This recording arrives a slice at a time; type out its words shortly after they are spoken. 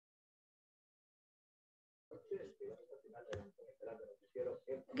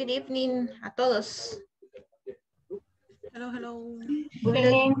Good evening a todos. Hello, hello. Good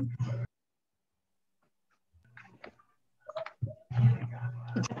evening.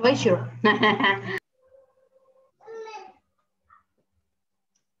 It's a pleasure.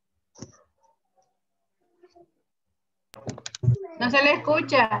 No se le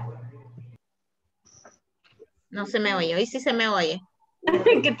escucha. No se me oye, hoy sí se me oye.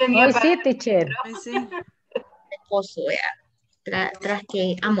 Que tenía Hoy sí, teacher. Ay, sí. Esposo, tras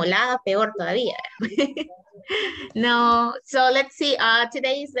que amolada, peor todavía. No, so let's see,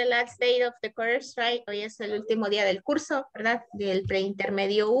 today is the last day of the course, right? Hoy es el último día del curso, ¿verdad? Del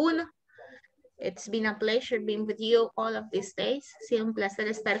preintermedio 1. It's been a pleasure being with you all of these days. Ha sido un placer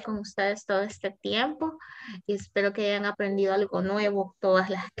estar con ustedes todo este tiempo y espero que hayan aprendido algo nuevo todas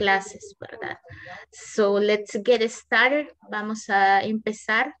las clases, ¿verdad? So let's get started. Vamos a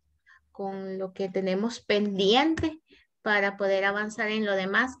empezar con lo que tenemos pendiente para poder avanzar en lo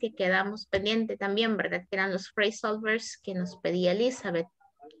demás que quedamos pendiente también, ¿verdad? Que eran los phrasal verbs que nos pedía Elizabeth.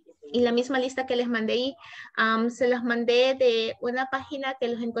 Y la misma lista que les mandé ahí, se las mandé de una página que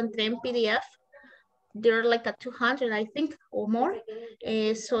los encontré en PDF. They're like a 200, I think, or more.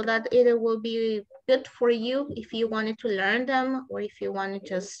 So that it will be good for you if you wanted to learn them or if you wanted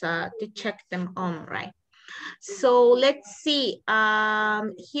just to check them on, right? So let's see.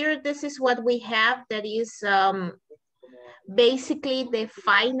 Here, this is what we have that is basically the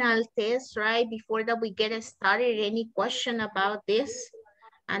final test, right? Before that we get started, any question about this?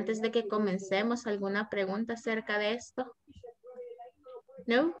 Antes de que comencemos, ¿alguna pregunta acerca de esto?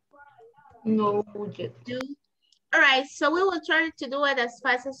 No? No. All right, so we will try to do it as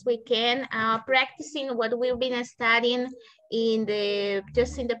fast as we can, practicing what we've been studying in the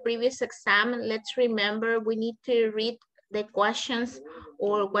previous exam. Let's remember we need to read the questions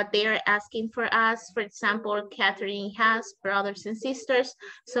or what they are asking for us. For example, Catherine has brothers and sisters.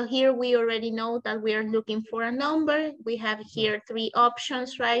 So here we already know that we are looking for a number. We have here 3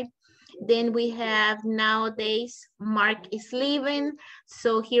 options, right? Then we have nowadays, Mark is leaving.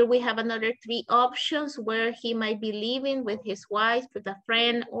 So here we have another 3 options where he might be living with his wife, with a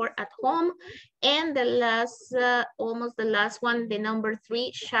friend, or at home. And the last, almost the last one, the number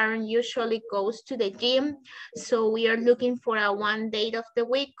 3, Sharon usually goes to the gym. So we are looking for a 1 day of the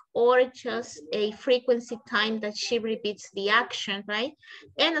week or just a frequency time that she repeats the action, right?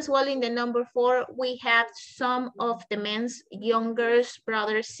 And as well in the number 4, we have some of the men's younger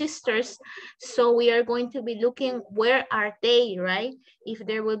brothers, sisters. So we are going to be looking, where are they, right? If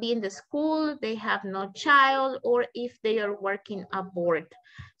they will be in the school, they have no child, or if they are working abroad.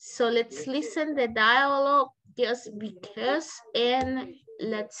 So let's listen the dialogue just because, and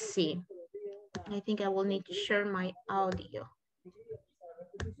let's see. I think I will need to share my audio.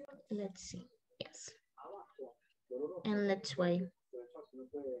 Let's see, yes. And let's wait.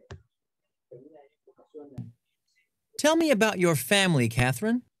 Tell me about your family,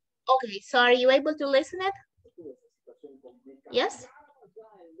 Catherine. Okay, so are you able to listen it? Yes?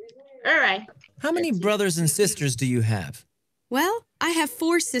 All right. How many brothers and sisters do you have? Well, I have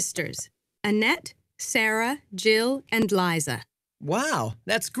 4 sisters, Annette, Sarah, Jill, and Liza. Wow,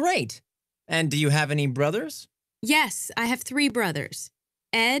 that's great. And do you have any brothers? Yes, I have 3 brothers,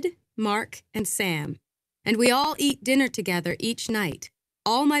 Ed, Mark, and Sam. And we all eat dinner together each night.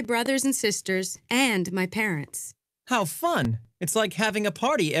 All my brothers and sisters and my parents. How fun. It's like having a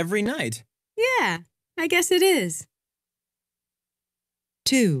party every night. Yeah, I guess it is.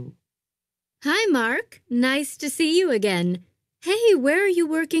 2. Hi, Mark. Nice to see you again. Hey, where are you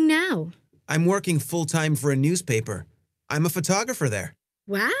working now? I'm working full-time for a newspaper. I'm a photographer there.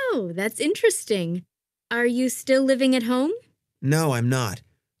 Wow, that's interesting. Are you still living at home? No, I'm not.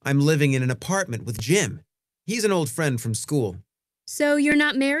 I'm living in an apartment with Jim. He's an old friend from school. So you're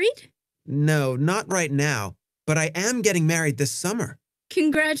not married? No, not right now, but I am getting married this summer.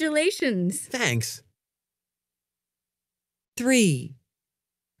 Congratulations. Thanks. 3.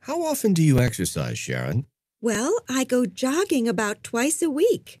 How often do you exercise, Sharon? Well, I go jogging about twice a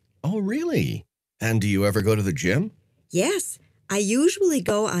week. Oh, really? And do you ever go to the gym? Yes, I usually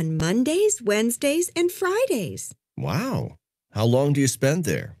go on Mondays, Wednesdays, and Fridays. Wow. How long do you spend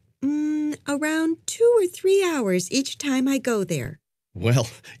there? Around 2 or 3 hours each time I go there. Well,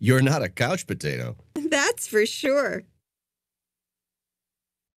 you're not a couch potato. That's for sure.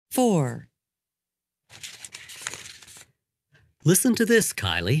 4. Listen to this,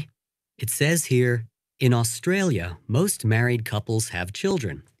 Kylie. It says here, in Australia, most married couples have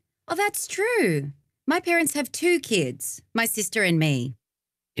children. Oh, that's true. My parents have 2 kids, my sister and me.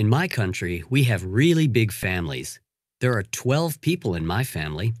 In my country, we have really big families. There are 12 people in my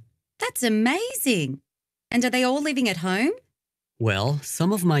family. That's amazing. And are they all living at home? Well,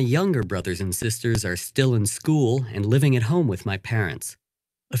 some of my younger brothers and sisters are still in school and living at home with my parents.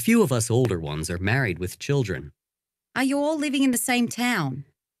 A few of us older ones are married with children. Are you all living in the same town?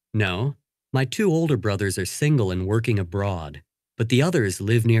 No, my 2 older brothers are single and working abroad, but the others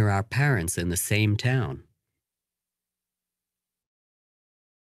live near our parents in the same town.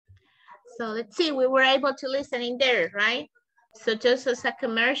 So let's see, we were able to listen in there, right? So just as a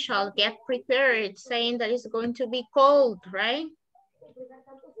commercial, get prepared, saying that it's going to be cold, right?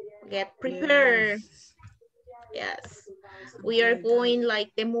 Get prepared. Yes. We are going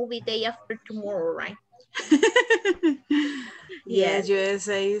like the movie Day After Tomorrow, right? Yes,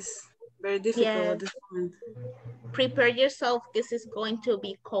 USA is very difficult Yes. at this moment. Prepare yourself because it's going to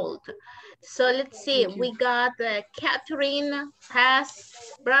be cold. So let's see, we got Catherine has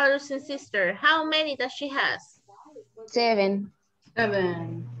brothers and sisters. How many does she has? 7.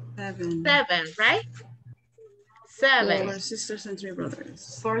 7. 7, right? 7. 4 sisters and 3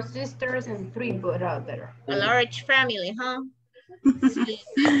 brothers. 4 sisters and 3 brothers. A large family, huh? So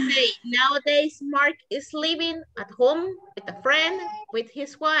let's say nowadays Mark is living at home with a friend, with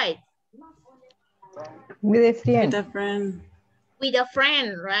his wife. With a friend. With a friend. With a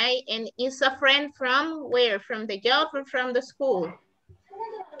friend, right? And is a friend from where? From the job or from the school?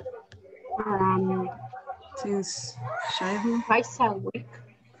 Since childhood. Twice a week.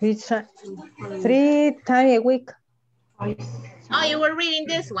 3 times a week. Oh, you were reading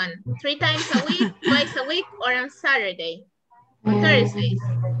this one. 3 times a week, twice a week, or on Saturday? Or Thursdays?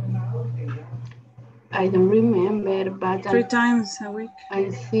 I don't remember, but 3 times a week.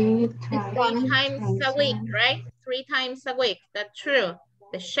 I think 3 times a week, right? 3 times a week. That's true.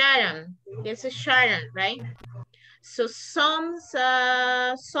 The Sharon. This is Sharon, right? So some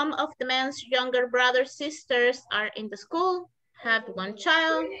of the man's younger brothers, sisters are in the school, have 1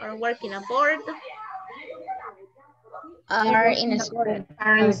 child, are working abroad. are in a school.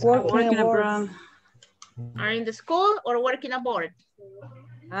 Working abroad. Are in the school or working abroad?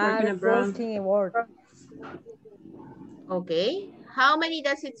 Working abroad. Okay. How many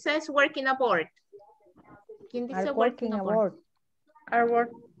does it says working abroad? ¿Quién dice working abroad?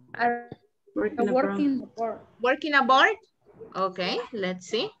 Working abroad? Okay, let's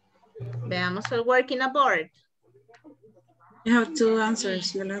see. Veamos el working abroad. You have 2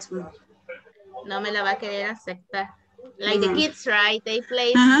 answers, the last one. No me la va a querer aceptar. Like the kids, right? They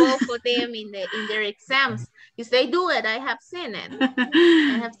place both of them in their exams. Because they do it, I have seen it.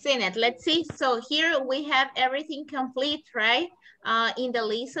 I have seen it. Let's see. So here we have everything complete, right? In the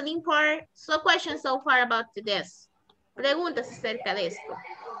listening part. So questions so far about this. Preguntas acerca de esto.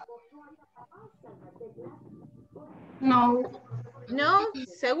 No. No?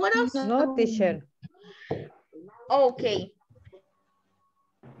 ¿Seguros? No, teacher. Okay.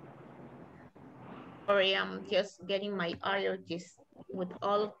 Sorry, I'm just getting my allergies with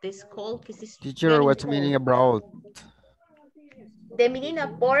all of this cold. Teacher, what's the meaning abroad? The meaning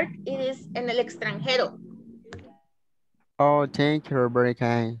abroad, it is en el extranjero. Oh, thank you, very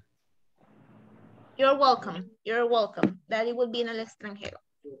kind. You're welcome. You're welcome. That it would be en el extranjero.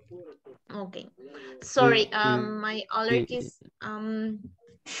 Okay. Sorry, my allergies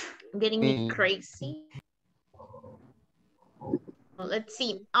getting me crazy. Let's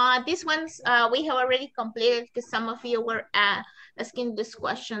see. These ones we have already completed because some of you were asking these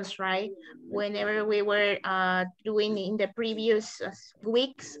questions, right? Whenever we were doing in the previous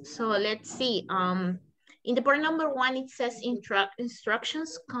weeks. So let's see. In the part number 1, it says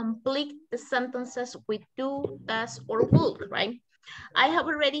instructions. Complete the sentences with do, does, or would, right? I have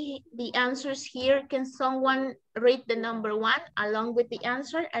already the answers here. Can someone read the number 1 along with the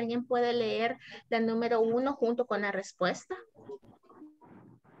answer? ¿Alguien puede leer la número 1 junto con la respuesta?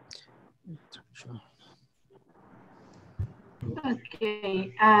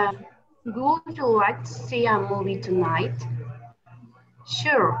 Okay. Would you like to see a movie tonight?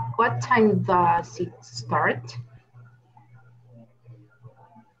 Sure. What time does it start?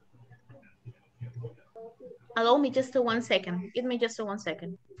 Allow me just 1 second. Give me just 1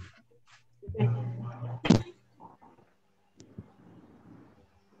 second.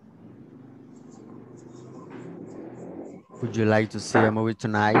 Would you like to see a movie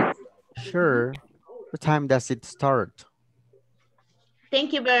tonight? Sure. What time does it start?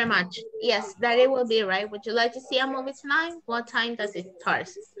 Thank you very much. Yes, that it will be right. Would you like to see a movie tonight? What time does it start?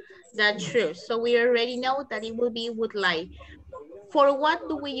 That's true. So we already know that it will be would like. For what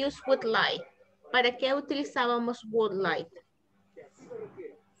do we use would like? ¿Para qué utilizábamos would like?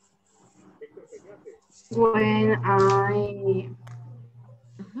 When I...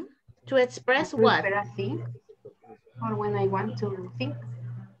 To express what? Think, or when I want to think.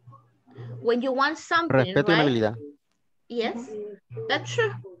 When you want something, Respeto y right? amabilidad. Yes. That's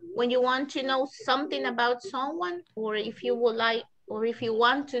true. When you want to know something about someone, or if you would like, or if you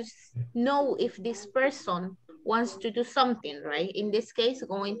want to know if this person wants to do something, right? In this case,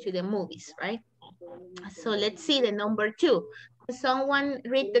 going to the movies, right? So let's see the number 2. Someone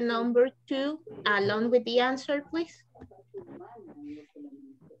read the number 2 along with the answer, please.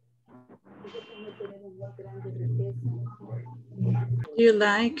 Do you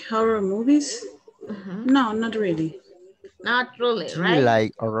like horror movies? No, not really. Not really, Do you right?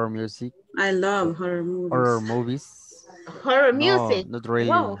 like horror music? I love horror movies. Horror movies? Horror No, music? not really.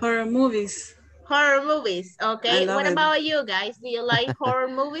 Whoa. Horror movies. Horror movies, okay. I love What it. about you guys? Do you like horror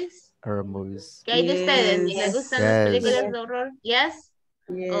movies? Horror movies. ¿Qué hay de ustedes? ¿Les Yes. gustan las películas de horror? Yes?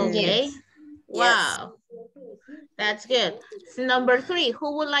 Yes. Okay. Yes. Wow. That's good. So number 3.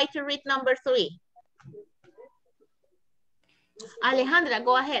 Who would like to read number 3? Alejandra,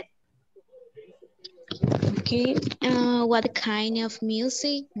 go ahead. Okay. What kind of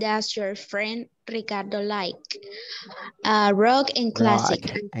music does your friend Ricardo like? Rock and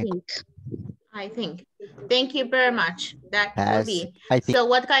classic, I think. Thank you very much. That will be. So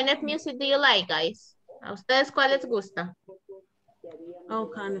what kind of music do you like, guys? ¿A ustedes cuál les gusta? All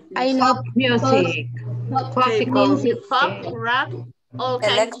kind of music. I love music. Classical music. Pop, rock, all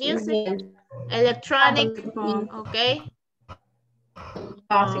kinds of music. Electronic, okay.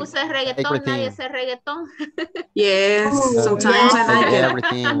 ¿Usted reggaetón? ¿Nadie hace reggaetón? Yes, sometimes I like it.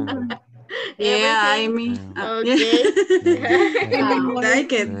 Everything. Yeah, I mean. Okay.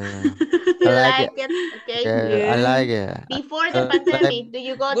 Like it. You like it? Okay. Yeah, I like it. Before the pandemic, do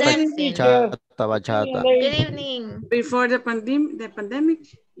you go dancing? Bachata. Good evening. Before the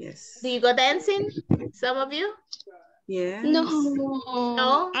pandemic, yes. Do you go dancing? Some of you? Yeah.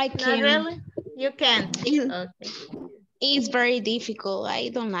 No, I can't. Not really? You can't. Okay. It's very difficult. I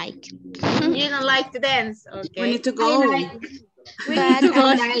don't like. You don't like to dance, okay? We need to go.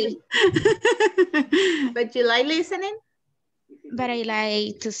 But you like listening? But I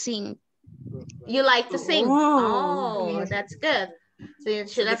like to sing. You like to sing? Oh, that's good. So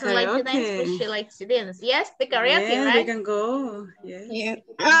she doesn't like to dance, but she likes to dance. Yes, the karaoke, yeah, right? we can go. Yes. Yeah.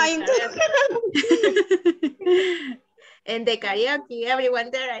 And the karaoke,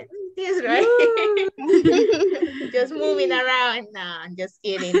 everyone there is right. Just moving around. No, I'm just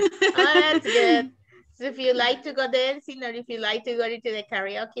kidding. Oh, that's good. So if you like to go dancing or if you like to go to the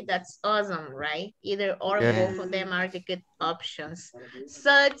karaoke, that's awesome, right? Either or both of them are the good options. So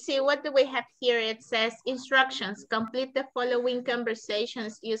let's see, what do we have here? It says instructions. Complete the following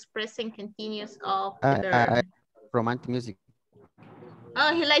conversations. Use present continuous of the verb. Romantic music.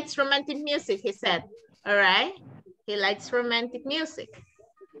 Oh, he likes romantic music, he said. All right. He likes romantic music.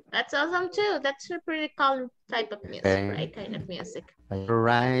 That's awesome too. That's a pretty calm type of music, right? Kind of music.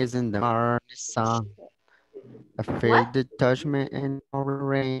 Rise in the morning sun. I feel the touch me in the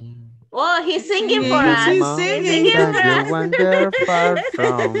rain. Oh, he's singing for us. He's singing for us. You wander far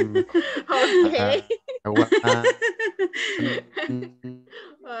from. Okay. All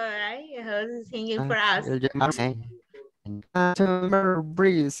right. He's singing for us. Summer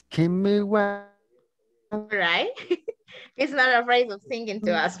breeze keep me warm. Right? He's not afraid of singing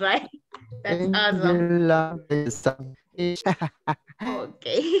to us, right? That's awesome.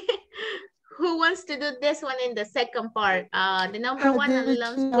 Okay. Who wants to do this one in the second part? The number 1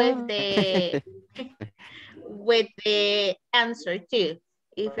 along with the answer too,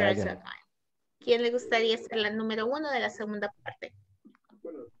 if you're so kind. ¿Quién le gustaría ser la número 1 de la segunda parte?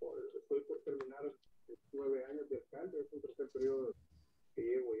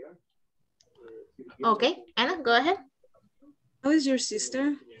 Okay, Anna, go ahead. How is your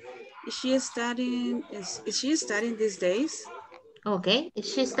sister? Is she studying? Is she studying these days? Okay,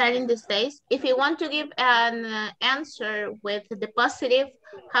 is she studying these days? If you want to give an answer with the positive,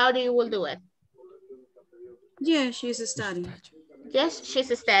 how do you will do it? Yeah, she's studying. Yes,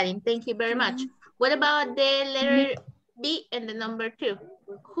 she's studying. Thank you very much. What about the letter B and the number 2?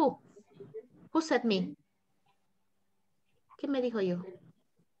 Who? Who said me? ¿Qué me dijo yo?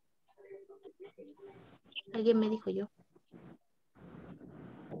 ¿Alguien me dijo yo?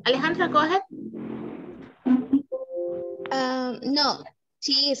 Alejandra, go ahead. No,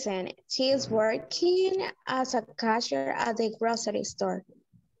 she isn't. She is working as a cashier at the grocery store.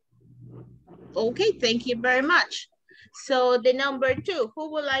 Okay, thank you very much. So the number 2, who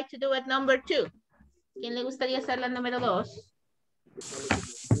would like to do it number 2? ¿Quién le gustaría hacer la número 2?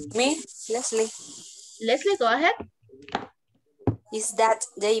 Me, Leslie. Leslie, go ahead. Is that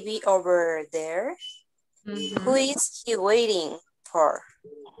Davy over there? Who is he waiting for?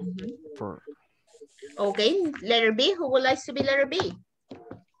 Okay, letter B. Who would like to be letter B?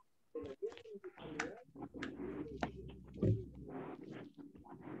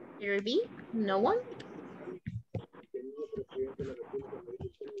 Letter B, no one.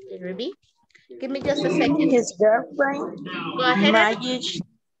 Letter B. Give me just a second. His girlfriend, Go ahead. Maggie,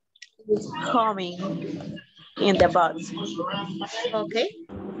 is coming in the bus. Okay.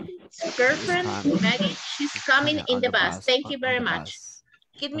 His girlfriend, Maggie, she's coming in the bus. Thank you very much.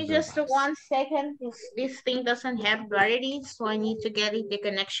 Give me just 1 second. This thing doesn't have battery, so I need to get the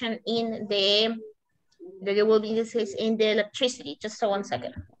connection in the, there will be this is in the electricity. Just 1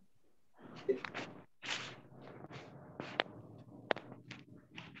 second.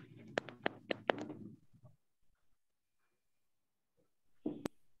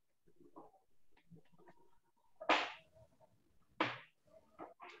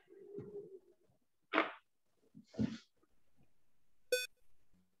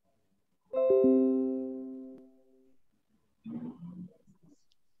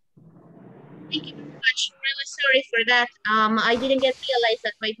 Thank you very much. Really sorry for that. I didn't get realized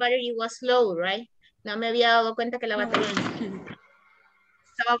that my battery was low, right? No me había dado cuenta que la batería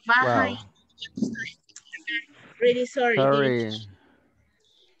estaba baja. Wow. Really sorry. Sorry.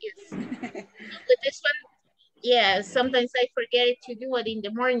 Yes. With this one, yeah, sometimes I forget to do it in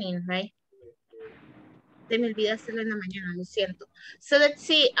the morning, right? Se me olvida hacerlo en la mañana, lo siento. So let's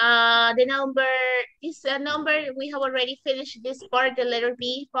see, the number, this number, we have already finished this part, the letter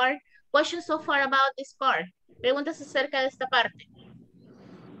B part. Questions so far about this part? Preguntas acerca de esta parte.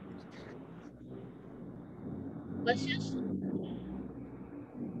 Questions?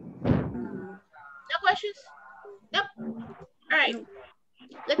 No questions? Nope. All right.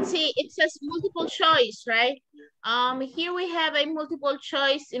 Let's see, it says multiple choice, right? Here we have a multiple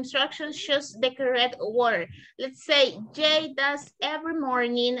choice instructions, choose the correct word. Let's say Jay does every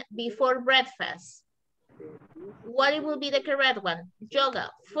morning before breakfast. What it will be the correct one?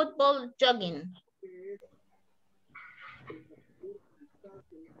 Yoga, football, jogging.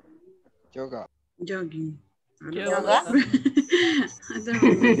 Yoga. Jogging. Yoga? I don't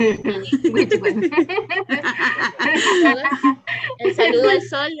know. Which one? Yoga. El saludo al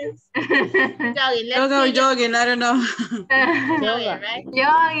sol. Jogging. Yoga or jogging, I don't know. Jogging, right?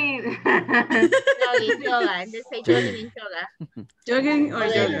 Jogging. Jogging, yoga. Let's say jogging and yoga. Jogging or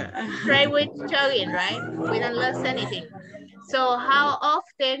So yoga? try with jogging, right? We don't lose anything. So how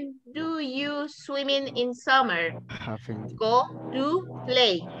often do you swimming in summer? Go to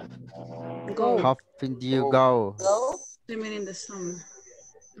play. Go. How often do you go? Go. Swimming in the summer.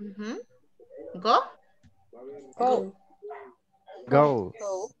 Go. Go. Go.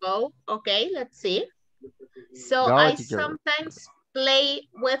 Go. Okay, let's see. So Go, I teacher. sometimes play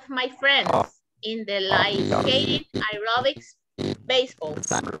with my friends in the light skating, aerobics, baseball.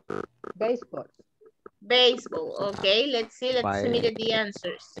 Baseball. Baseball. Okay, let's see. Let's submit the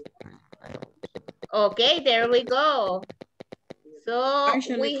answers. Okay, there we go. So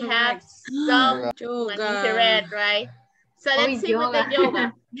Partially we correct. have some Yoga. incorrect, right? So let's see with the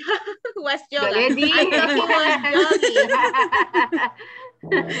yoga. What's yoga? Yo le di. I thought he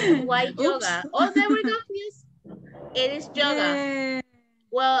was jogging. Why yoga? Oh, there we go. Yes. It is yoga. Yay.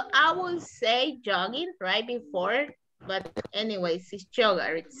 Well, I will say jogging right before, but anyways, it's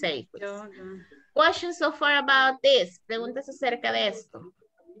yoga, it's safe. Yoga. Questions so far about this? Preguntas acerca de esto.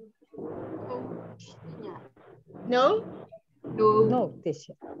 No? No,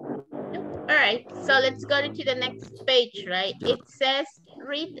 teacher. All right, so let's go to the next page, right? It says,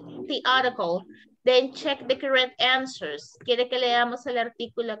 read the article, then check the correct answers. Quiere que leamos el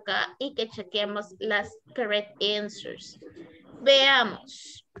artículo acá y que chequemos las correct answers.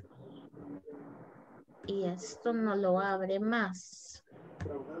 Veamos. Y esto no lo abre más.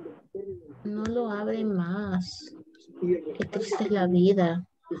 No lo abre más. Qué triste es la vida.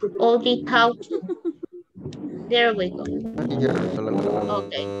 Audrey Tautu. There we go.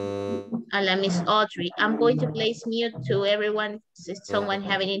 Okay. A la Miss Audrey. I'm going to place mute to everyone. Someone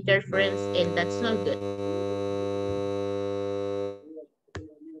having interference, and that's not good.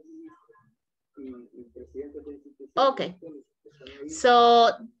 Okay.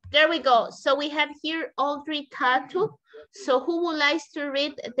 So there we go. So we have here Audrey Tatu. So who would like to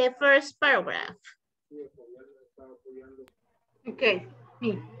read the first paragraph? Okay,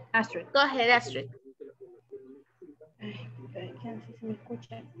 me, Astrid. Go ahead, Astrid.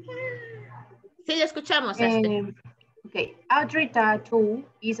 Sí, le escuchamos, Astrid. Okay, Audrey Tautu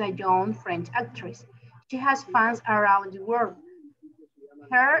is a young French actress. She has fans around the world.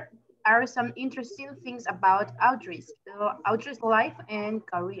 Here are some interesting things about Audrey's life and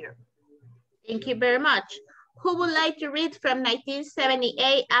career. Thank you very much. Who would like to read from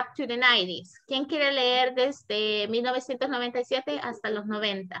 1978 up to the 90s? ¿Quién quiere leer desde 1997 hasta los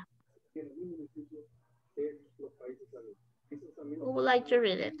 90? Who would like to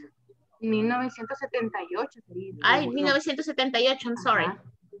read it? 1978 sería. Ay, No. 1978, I'm sorry.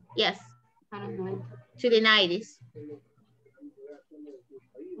 Yes. To the 90s.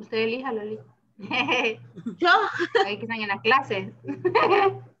 Usted elija, Loli. Yo. Ahí que están en las clases.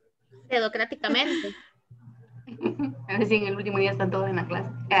 Democráticamente. A ver si en el último día están todos en la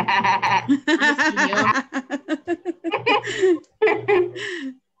clase.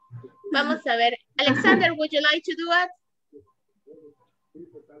 Vamos a ver. Alexander, would you like to do it?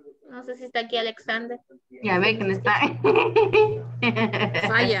 No sé si está aquí Alexander. Ya ve que no está.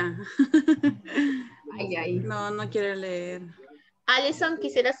 Falla. Ay, ay. No, no quiere leer. Alison,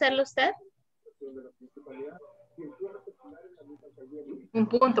 ¿quisiera hacerlo usted? Un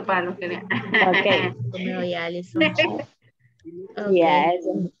punto para los que lean. Okay. Me voy a Alison. Okay. Yes.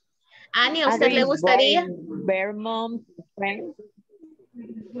 Ani, ¿a usted le gustaría? Vermont, friends.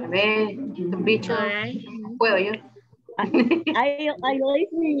 A ver, bicho. Right. Puedo yo. I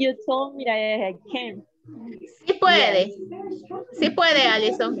listen, you told me that I can. Sí puede. Sí puede,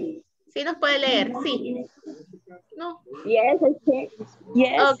 Alison. Sí nos puede leer, sí. No. Yes, I can.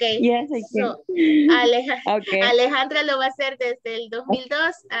 Yes, Okay. Yes, I can. So, Okay. Alejandra lo va a hacer desde el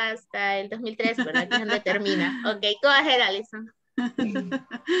 2002 hasta el 2003, ¿verdad? Que es donde termina. Ok, go ahead, Alison.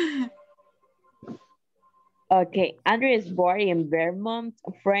 Okay, Andre is born in Vermont,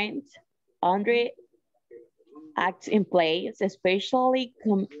 France. Andre acts in plays, especially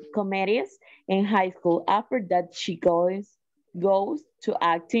comedies in high school. After that, she goes to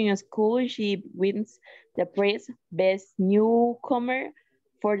acting school. She wins the prize Best Newcomer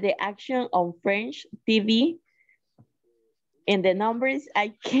for the action on French TV. And the numbers,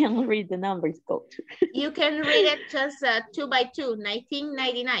 I can't read the numbers code. You can read it just 2 by 2,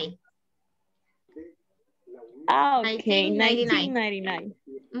 1999. Okay, 1999.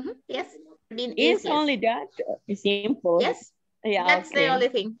 Yes. It's only that simple. Yes. Yeah, That's okay. the only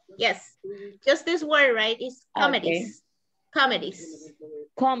thing. Yes. Just this word, right? It's comedies. Okay. Comedies.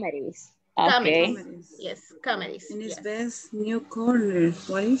 Okay. Comedies. Yes, comedies. And it's yes. best newcomer.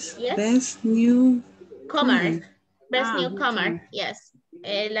 What is? Yes. Best newcomer. Best newcomer. Yes.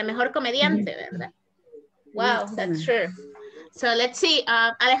 La mejor comediante, ¿verdad? Wow, that's true. So let's see.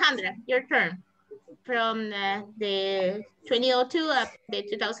 Alejandra, your turn. From the 2002 up to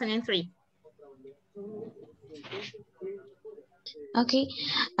 2003. Okay,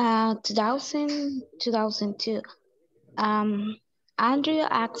 2002. Andrew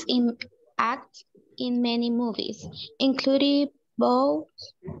acts in many movies, including both.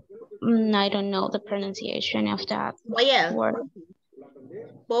 I don't know the pronunciation of that word.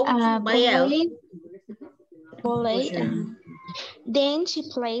 Bollet. Then she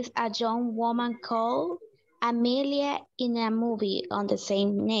plays a young woman called Amelia in a movie on the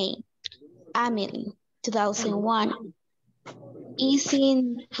same name. Amelie, 2001. Is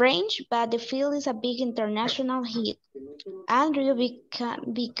in French, but the film is a big international hit. Andrew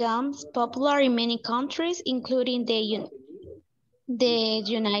becomes popular in many countries, including the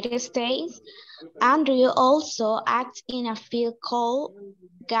United States. Andrew also acts in a film called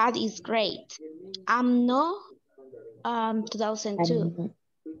God is Great. I'm no 2002.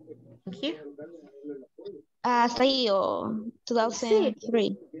 Thank you.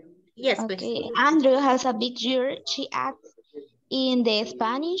 2003. Yes, okay. Please. Andrew has a big year. She acts in the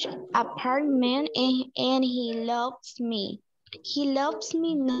Spanish apartment and he loves me. He loves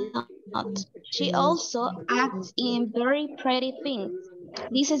me not. She also acts in very pretty things.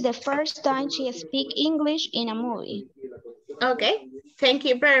 This is the first time she speaks English in a movie. Okay, thank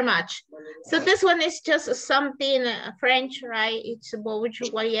you very much. So this one is just something French, right? It's about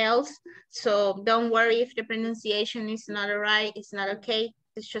what else. So don't worry if the pronunciation is not right, it's not okay.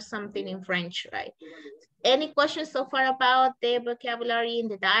 It's just something in French, right? Any questions so far about the vocabulary in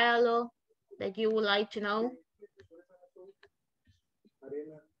the dialogue that you would like to know?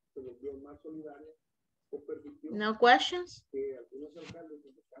 No questions?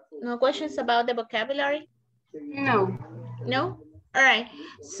 No questions about the vocabulary? No. No? All right.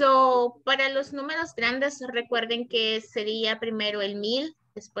 So, para los números grandes, recuerden que sería primero el 1000,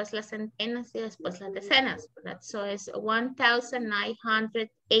 después las centenas y después las decenas, ¿verdad? So, es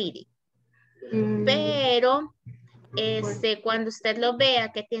 1980. Pero, cuando usted lo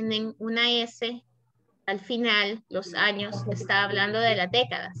vea que tienen una S al final, los años, está hablando de las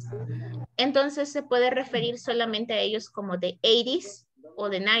décadas. Entonces, se puede referir solamente a ellos como de 80s o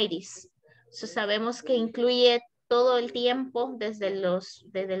de 90s. So, sabemos que incluye todo el tiempo desde los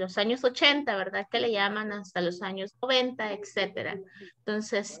años 80, ¿verdad? Que le llaman hasta los años 90, etcétera.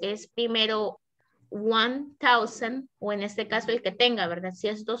 Entonces, es primero 1,000, o en este caso el que tenga, ¿verdad? Si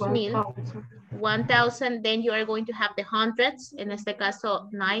es 2,000, 1,000, then you are going to have the hundreds, en este caso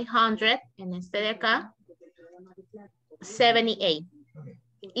 900, en este de acá, 78.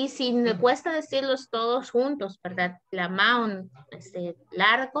 Y si me cuesta decirlos todos juntos, ¿verdad? La amount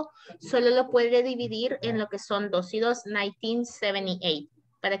largo, solo lo puede dividir en lo que son 2 y 2, 1978,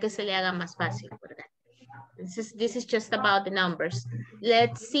 para que se le haga más fácil, ¿verdad? This is just about the numbers.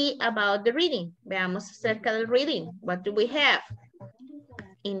 Let's see about the reading. Veamos acerca del reading. What do we have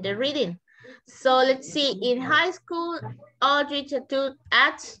in the reading? So let's see. In high school, Audrey tattooed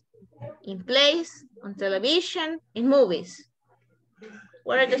ads in plays, on television, in movies.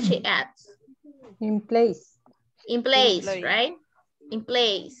 Where does she act? In place. In place, right? In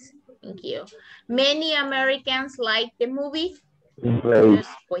place. Thank you. Many Americans like the movie. In place.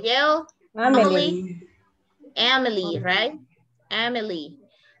 Coyel, Emily, right? Emily.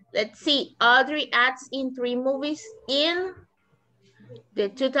 Let's see. Audrey acts in 3 movies in the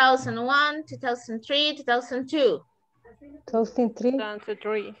 2001, 2003, 2002. 2003.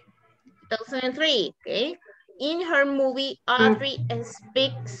 2003, okay. In her movie, Audrey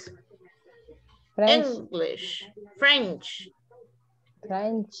speaks English, French,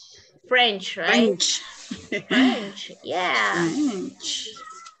 right? French, yeah.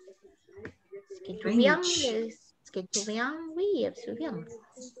 Est-ce que tu viens? Oui, absolument.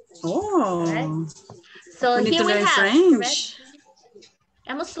 Oh. Right. So we need here to we learn have, French. correct?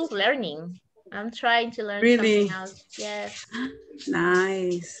 I'm still learning. I'm trying to learn Really? something else. Yes.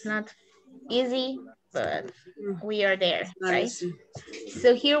 Nice. Not easy, but we are there, right? Easy.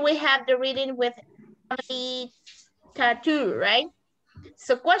 So here we have the reading with the tattoo, right?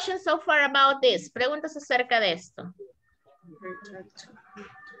 So questions so far about this. Preguntas acerca de esto.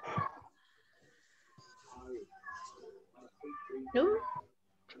 No?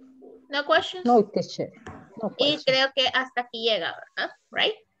 No questions? No, teacher. No questions. Y creo que hasta aquí llega, ¿verdad?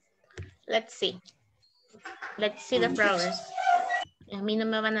 Right? Let's see. Let's see the progress. A mí no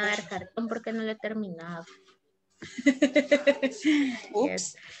me van a dar cartón porque no lo he terminado.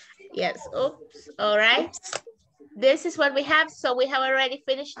 Oops. Yes, oops. All right. This is what we have. So we have already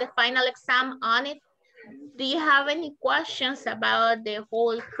finished the final exam on it. Do you have any questions about the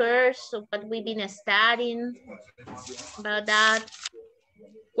whole course of what we've been studying? About that?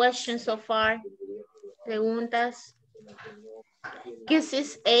 Questions so far? Preguntas? This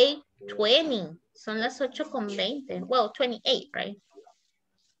is 8:20. Son las 8:20. Well, 28, right?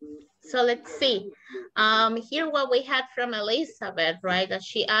 So let's see. Here what we had from Elizabeth, right? That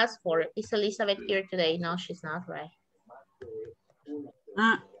she asked for. Is Elizabeth here today? No, she's not, right?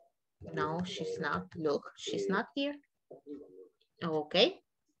 No, she's not. Look, she's not here. Okay.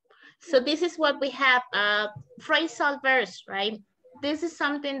 So this is what we have. Phrasal verse, right? This is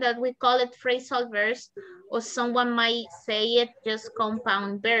something that we call it phrasal verse, or someone might say it just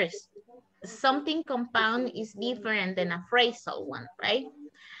compound verse. Something compound is different than a phrasal one, right?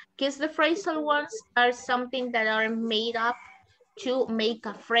 Because the phrasal ones are something that are made up to make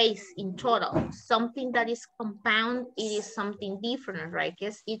a phrase in total. Something that is compound, it is something different, right?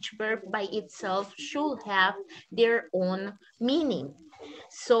 Because each verb by itself should have their own meaning.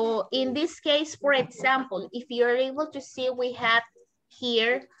 So in this case, for example, if you're able to see, we have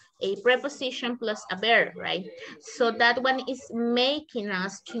here a preposition plus a verb, right? So that one is making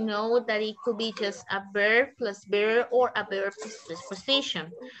us to know that it could be just a verb plus verb or a verb plus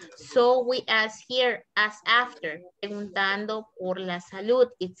preposition. So we ask here, as after, preguntando por la salud,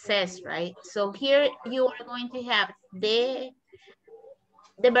 it says, right? So here you are going to have the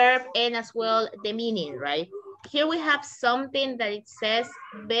verb and as well the meaning, right? Here we have something that it says,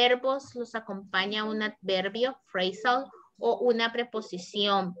 verbos los acompaña un adverbio, phrasal, o una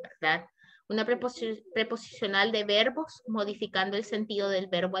preposición, ¿verdad? Una preposicional de verbos, modificando el sentido del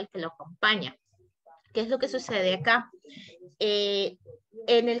verbo al que lo acompaña. ¿Qué es lo que sucede acá? En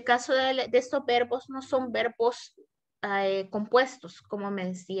el caso de estos verbos, no son verbos compuestos, como me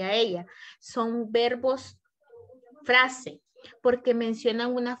decía ella. Son verbos frase, porque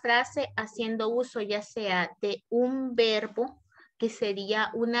mencionan una frase haciendo uso ya sea de un verbo, que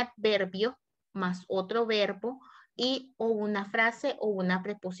sería un adverbio, más otro verbo, y o una frase o una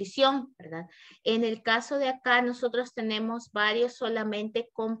preposición, ¿verdad? En el caso de acá nosotros tenemos varios solamente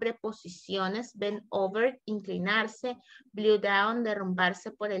con preposiciones, bend over, inclinarse, blew down,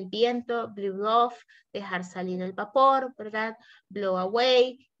 derrumbarse por el viento, blew off, dejar salir el vapor, ¿verdad? Blow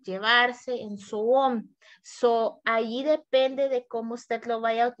away, llevarse, and so on. So, allí depende de cómo usted lo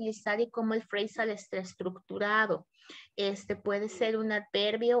vaya a utilizar y cómo el phrasal esté estructurado. Puede ser un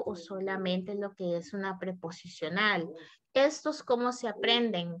adverbio o solamente lo que es una preposicional. Estos, ¿cómo se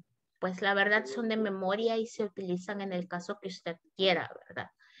aprenden? pues la verdad son de memoria y se utilizan en el caso que usted quiera, ¿verdad?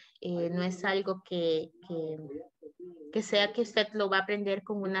 No es algo que sea que usted lo va a aprender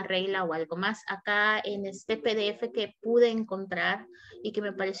con una regla o algo más. Acá en este PDF que pude encontrar y que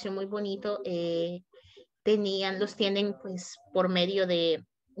me pareció muy bonito, los tienen pues por medio de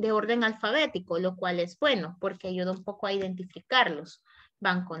orden alfabético, lo cual es bueno porque ayuda un poco a identificarlos.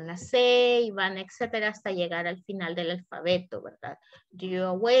 Van con la C y van, etcétera, hasta llegar al final del alfabeto, ¿verdad? Drew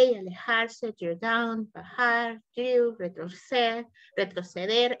away, alejarse, drew down, bajar, drew, retroceder,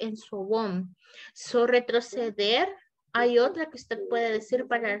 en so on. So, retroceder, hay otra que usted puede decir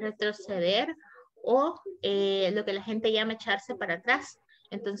para retroceder o lo que la gente llama echarse para atrás.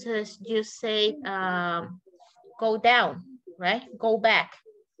 Entonces, you say go down, right? Go back,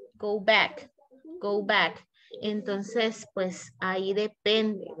 go back, go back. Entonces, pues ahí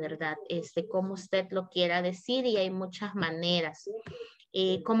depende, ¿verdad? Cómo usted lo quiera decir y hay muchas maneras.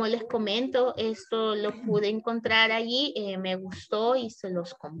 Como les comento, esto lo pude encontrar allí, me gustó y se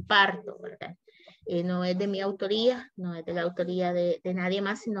los comparto, ¿verdad? No es de mi autoría, no es de la autoría de nadie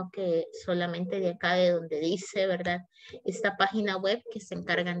más, sino que solamente de acá de donde dice, ¿verdad? Esta página web que se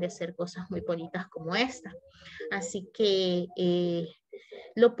encargan de hacer cosas muy bonitas como esta. Así que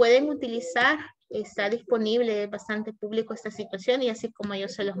lo pueden utilizar, está disponible, es bastante público esta situación y así como yo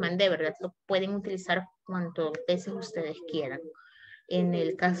se los mandé, ¿verdad? Lo pueden utilizar cuantas veces ustedes quieran. En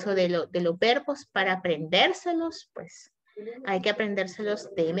el caso de los verbos, para aprendérselos, pues hay que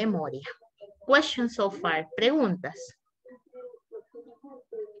aprendérselos de memoria. Questions so far, preguntas.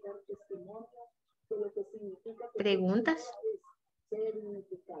 ¿Preguntas?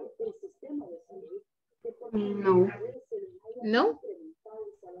 No. No?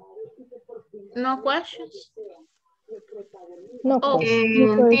 No questions? No Oh,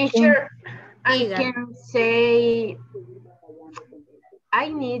 Teacher, I diga. can say I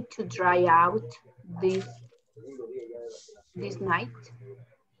need to dry out this night.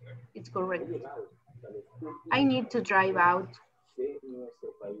 It's correct. I need to drive out.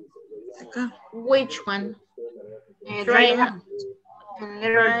 Which one? Drive out.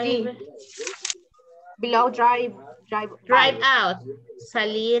 Letter D. Below drive out.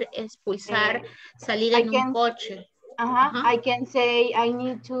 Salir, expulsar, salir en un coche. I can say I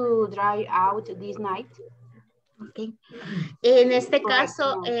need to drive out this night. Okay. En este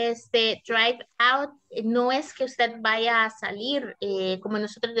caso, drive out no es que usted vaya a salir, como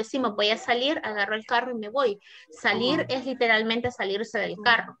nosotros decimos, voy a salir, agarro el carro y me voy. Salir es literalmente salirse del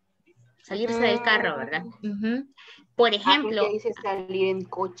carro. Salirse del carro, ¿verdad? Por ejemplo, dice salir en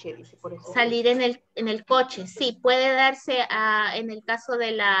coche, dice por eso. Salir en el coche, sí, puede darse en el caso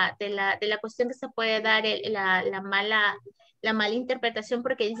de la cuestión que se puede dar la mala interpretación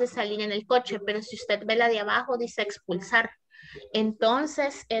porque dice salir en el coche, pero si usted ve la de abajo dice expulsar.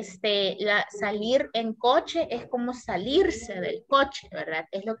 Entonces, salir en coche es como salirse del coche, ¿verdad?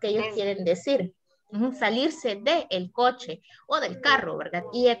 Es lo que ellos quieren decir. Salirse del coche o del carro, ¿verdad?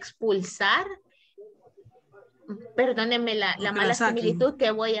 Y expulsar, perdónenme la mala similitud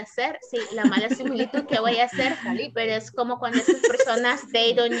que voy a hacer, sí, la mala similitud que voy a hacer, pero es como cuando esas personas,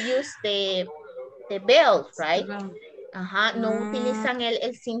 they don't use the belt, right? Ajá, no utilizan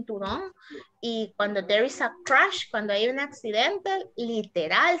el cinturón y cuando there is a crash, cuando hay un accidente,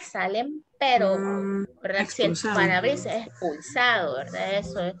 literal salen, pero, ¿verdad? Si el parabrisas es expulsado, ¿verdad?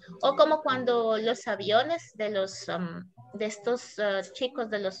 Eso es. O como cuando los aviones de estos chicos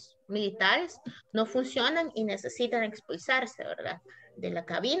de los militares no funcionan y necesitan expulsarse, ¿verdad? De la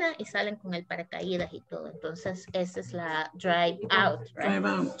cabina y salen con el paracaídas y todo. Entonces, esa es la drive out, right?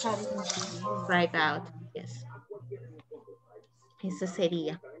 Drive out, yes. Eso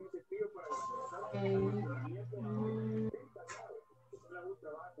sería.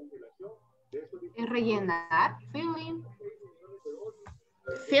 Es rellenar, fill in.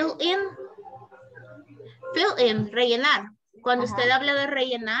 Fill in. Fill in, rellenar. Cuando usted habla de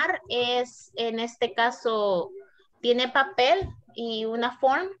rellenar, es en este caso, tiene papel y una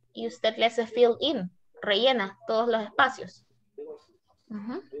form y usted le hace fill in, rellena todos los espacios.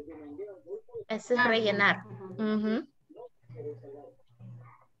 Ese es rellenar.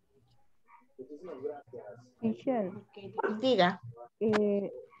 Teacher, diga.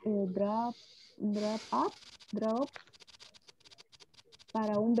 Drop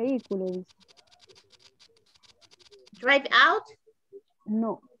para un vehículo, dice. Drive out?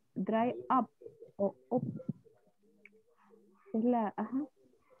 No, drive up o up. Es la,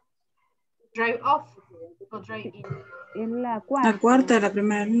 Drive off o drive in. Es la cuarta. La cuarta de la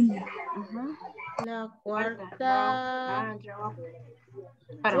primera línea. La cuarta.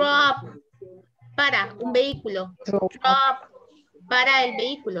 Drop. Para un vehículo. Drop. para el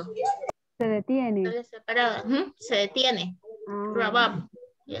vehículo. Se detiene. Sale separada. Se detiene. Grab up.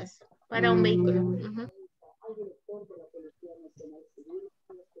 Yes. Para un vehículo.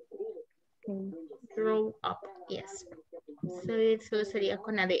 Grow up. Yes. Solo sería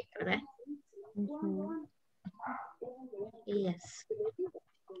con AD, ¿verdad? Yes.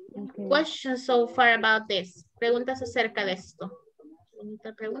 Questions so far about this. Preguntas acerca de esto.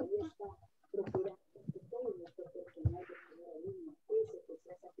 Pregunta.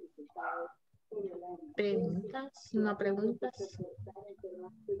 Preguntas, no preguntas.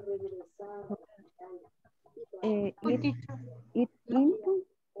 It into.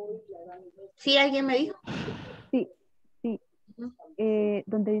 ¿Sí alguien me dijo? Sí.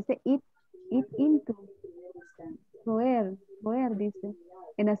 Donde dice it into. Roer dice.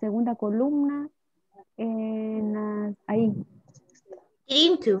 En la segunda columna. Ahí.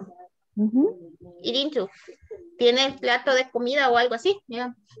 It into. ¿Tiene el plato de comida o algo así?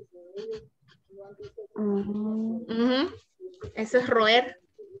 Mira. Eso es roer.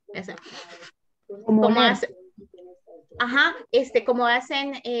 Eso. Como hace, como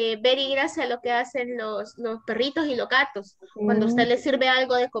hacen ver y gracia lo que hacen los perritos y los gatos. Cuando usted les sirve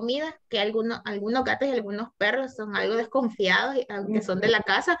algo de comida, que algunos gatos y algunos perros son algo desconfiados, aunque son de la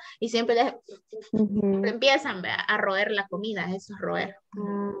casa, y siempre empiezan a roer la comida. Eso es roer.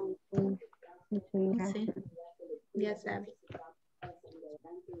 Sí, ya sabe.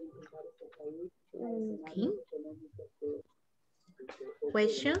 Okay.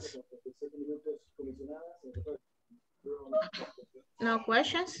 Questions? No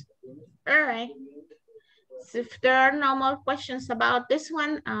questions? All right. So if there are no more questions about this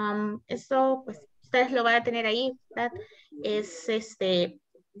one, esto pues ustedes lo van a tener ahí, ¿verdad?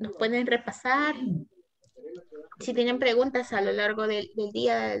 Nos pueden repasar. Si tienen preguntas a lo largo del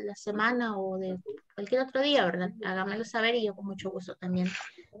día, de la semana o de cualquier otro día, ¿verdad? Háganmelo saber y yo con mucho gusto también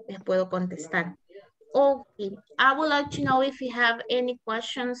les puedo contestar. Okay, I would like to know if you have any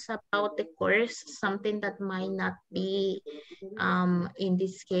questions about the course, something that might not be, in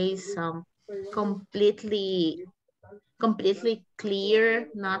this case, completely clear,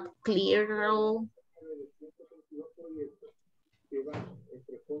 not clear at all.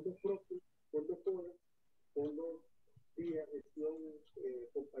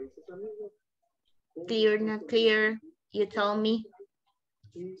 Clear, not clear, you tell me.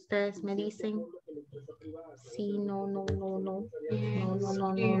 Ustedes me dicen. Sí, no.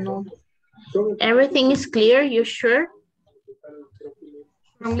 Everything is clear, you sure?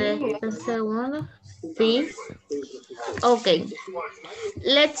 ¿Estás seguro? Sí. Okay.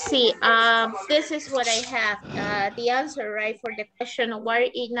 Let's see. This is what I have. The answer, right, for the question,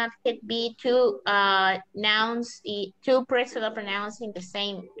 why it not could be two nouns, two personal pronouns in the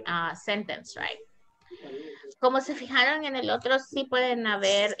same sentence, right? Como se fijaron en el otro, sí pueden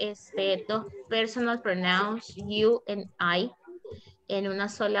haber dos personal pronouns, you and I, en una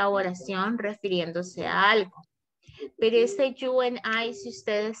sola oración refiriéndose a algo. Pero este you and I, si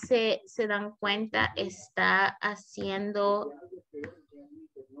ustedes se dan cuenta, está haciendo,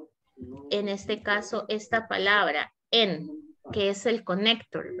 en este caso, esta palabra, en, que es el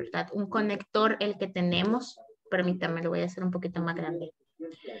conector, ¿verdad? Un conector, el que tenemos, permítanme, lo voy a hacer un poquito más grande.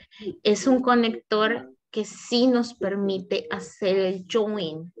 Es un conector que sí nos permite hacer el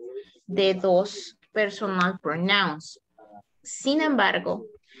join de dos personal pronouns. Sin embargo,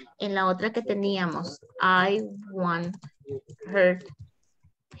 en la otra que teníamos, I want her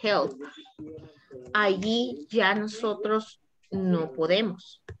help, allí ya nosotros no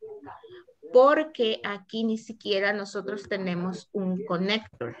podemos. Porque aquí ni siquiera nosotros tenemos un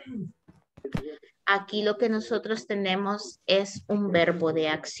connector. Aquí lo que nosotros tenemos es un verbo de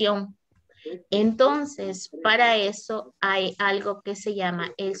acción. Entonces, para eso hay algo que se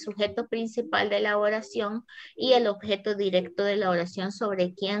llama el sujeto principal de la oración y el objeto directo de la oración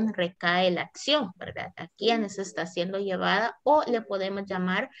sobre quien recae la acción, ¿verdad? A quienes está siendo llevada, o le podemos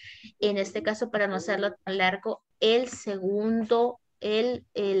llamar, en este caso para no hacerlo tan largo, el segundo, el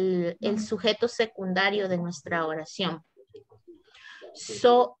sujeto secundario de nuestra oración.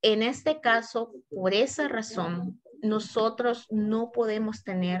 So, en este caso, por esa razón, nosotros no podemos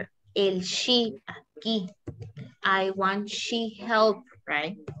tener el she aquí. I want she help,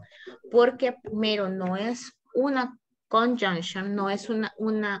 right? Porque primero no es una conjunction, no es un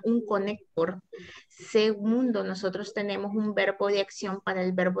conector. Segundo, nosotros tenemos un verbo de acción. Para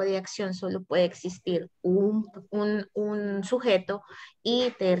el verbo de acción solo puede existir un sujeto.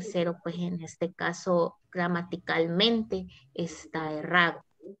 Y tercero, pues en este caso gramaticalmente está errado,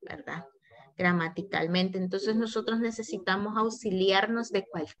 ¿verdad? gramaticalmente. Entonces nosotros necesitamos auxiliarnos de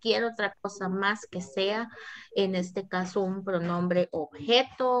cualquier otra cosa más que sea, en este caso, un pronombre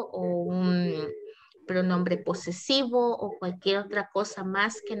objeto o un pronombre posesivo o cualquier otra cosa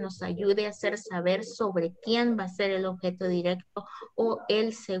más que nos ayude a hacer saber sobre quién va a ser el objeto directo o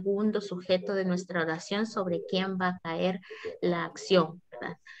el segundo sujeto de nuestra oración, sobre quién va a caer la acción,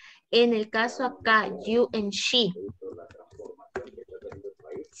 ¿verdad? En el caso acá, you and she,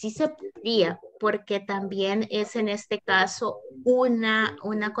 sí se podría, porque también es en este caso una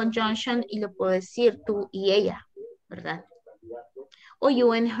conjunction y lo puedo decir tú y ella, ¿verdad? O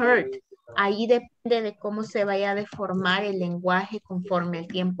you and her. Ahí depende de cómo se vaya a deformar el lenguaje conforme el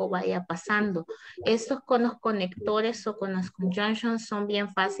tiempo vaya pasando. Estos con los conectores o con las conjunctions son bien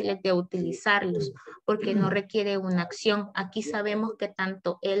fáciles de utilizarlos porque no requiere una acción. Aquí sabemos que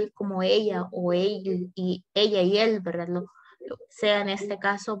tanto él como ella o él y ella y él, ¿verdad? Sea en este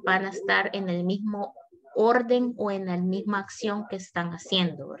caso, van a estar en el mismo orden o en la misma acción que están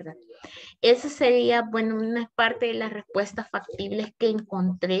haciendo, ¿verdad? Esa sería, bueno, una parte de las respuestas factibles que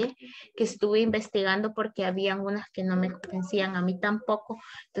encontré, que estuve investigando porque había unas que no me convencían a mí tampoco.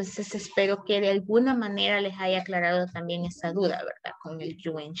 Entonces espero que de alguna manera les haya aclarado también esa duda, ¿verdad? Con el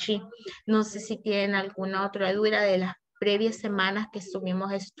you and she. No sé si tienen alguna otra duda de las previas semanas que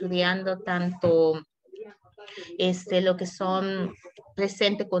estuvimos estudiando, tanto lo que son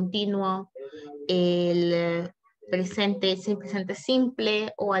presente continuo, el presente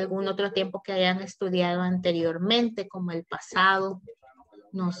simple o algún otro tiempo que hayan estudiado anteriormente, como el pasado.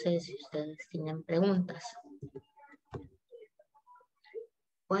 No sé si ustedes tienen preguntas.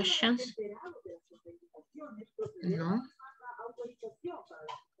 Questions? No.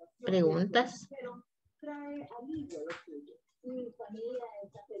 ¿Preguntas?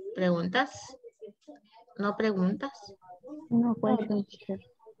 ¿Preguntas? ¿No preguntas? No question, teacher.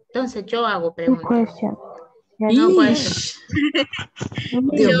 Entonces yo hago No preguntas. question. No questions.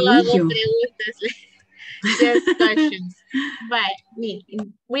 Dios Yo hago mío. preguntas. Just questions. But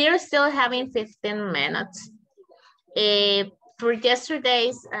we are still having 15 minutes. For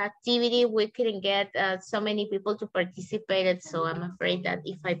yesterday's activity, we couldn't get so many people to participate, so I'm afraid that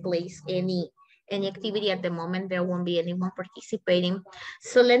if I place any activity at the moment, there won't be anyone participating.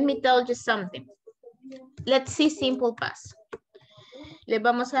 So let me tell you something. Let's see simple past. Les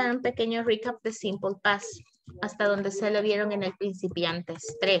vamos a dar un pequeño recap de simple past, hasta donde se lo vieron en el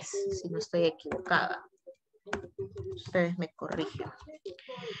principiantes 3, si no estoy equivocada. Ustedes me corrigen.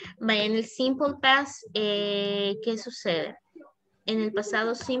 En el simple past, ¿qué sucede? En el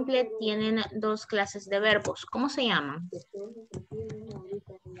pasado simple tienen dos clases de verbos. ¿Cómo se llaman?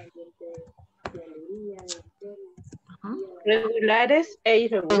 Regulares e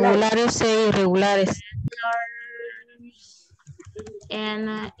irregulares. Regulares e irregulares.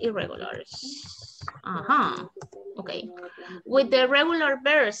 And irregulares. Ajá. Ok. With the regular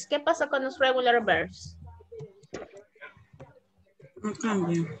verbs, ¿qué pasa con los regular verbs? No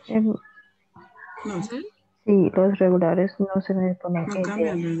cambia. No. Sí, los regulares no se me ponen No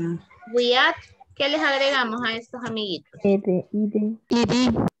cambia, ¿verdad? We add, ¿qué les agregamos a estos amiguitos? ed.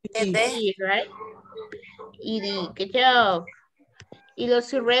 Ed, right? Ed, good job. ¿Y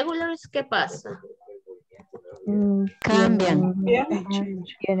los irregulars qué pasa? Cambian.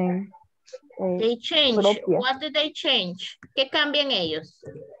 Tienen They change. propia. What do they change? ¿Qué cambian ellos?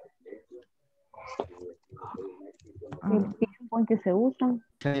 El tiempo en que se usan.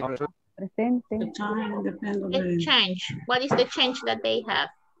 Presente. They change. What is the change that they have?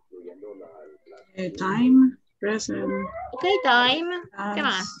 Time, present. Okay, time. ¿Qué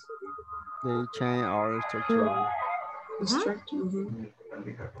más? They change our structure.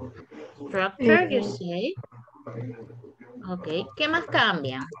 Structure, you say. Ok, ¿qué más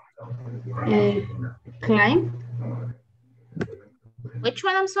cambian? Climb. Which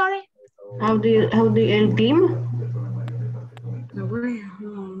one, I'm sorry? How do you climb?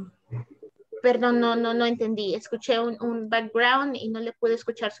 Perdón, no entendí. Escuché un background y no le pude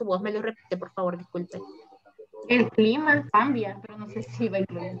escuchar su voz. Me lo repite, por favor, disculpe. El clima cambia, pero no sé si va a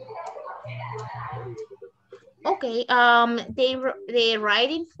incluir. Okay, the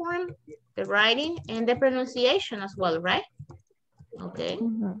writing form, the writing and the pronunciation as well, right? Okay.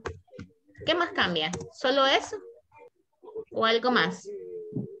 ¿Qué más cambia? ¿Solo eso? ¿O algo más?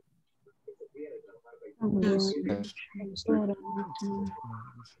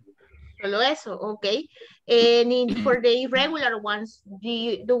 Solo eso, okay. And for the irregular ones,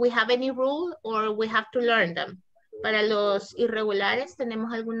 do we have any rule or we have to learn them? Para los irregulares,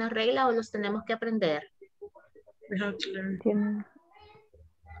 ¿tenemos alguna regla o los tenemos que aprender?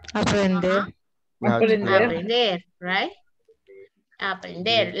 Aprender. Aprender, right?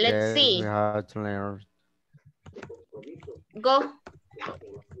 Aprender. Let's Yes, see. we have to learn. Go.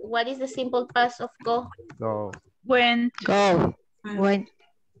 What is the simple past of go? Go. Went. Go. Went.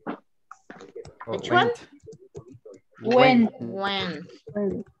 Which one? Went. Went.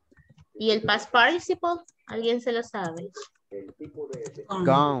 ¿Y el past participle? ¿Alguien se lo sabe?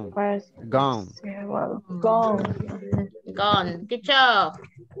 Gone. Gone. Gone. Gone. Good job.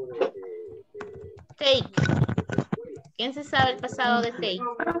 Take. ¿Quién se sabe el pasado de take?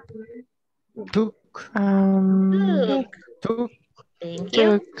 Took. Took. Took. Thank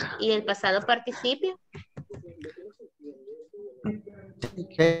you. ¿Y el pasado participio?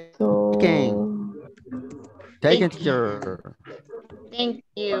 Taken. Taken, teacher. Thank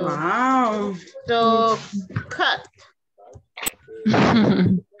you. Wow. So, cut.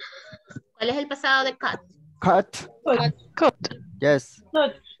 ¿Cuál es el pasado de cut? Cut. Cut. Yes.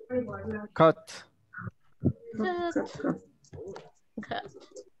 Cut. Cut. Cut.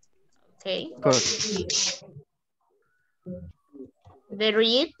 Okay. Cut. The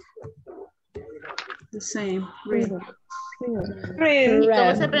read. The same. Read. ¿Y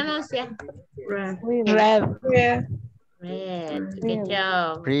cómo se pronuncia? Read. Red. Red. Good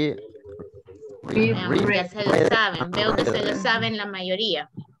job. Read. Ya se lo saben. Veo que se lo saben la mayoría.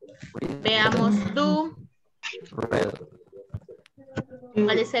 Veamos do. Read.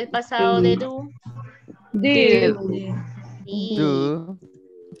 ¿Cuál es el pasado de do? Did. Do.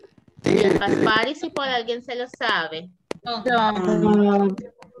 ¿Y el past participle alguien se lo sabe?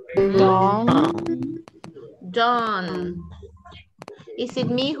 Done. Is it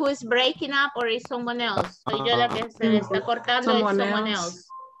me who is breaking up or is someone else? Soy yo la que se le está cortando. Someone else.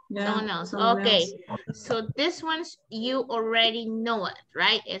 Yeah, Someone else. someone Okay. else. So this one's you already know it,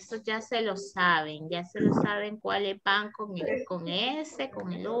 right? Eso ya se lo saben. Ya se lo saben cuáles van con ese,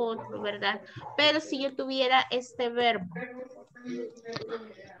 con el otro, ¿verdad? Pero si yo tuviera este verbo.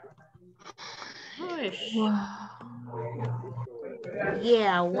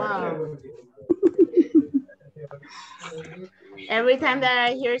 Yeah, wow. Every time that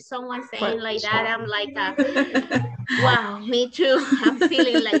I hear someone saying like that, I'm like, wow, me too. I'm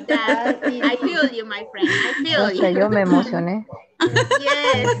feeling like that. I feel you, my friend. I feel you. Yo me emocioné.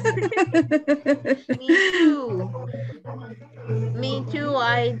 Yes. Me too. Me too.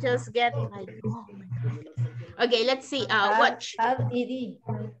 I just get like, oh my God. Okay, let's see. Watch.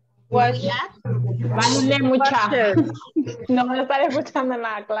 Watch. Bájenle mucha. Watcher. No me estaré escuchando en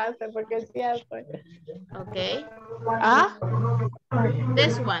la clase porque es cierto. Okay. ¿Ah?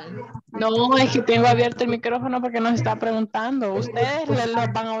 This one. No, es que tengo abierto el micrófono porque nos está preguntando. Ustedes lo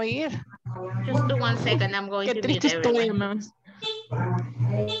van a oír. Just do 1 second. I'm going Qué to triste mute estoy, everyone. man.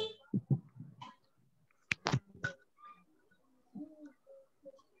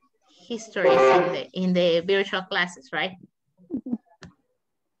 Histories in the virtual classes, right?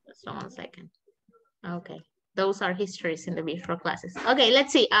 So 1 second. Okay. Those are histories in the virtual classes. Okay,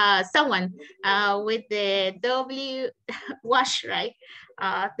 let's see. Someone with the W wash, right?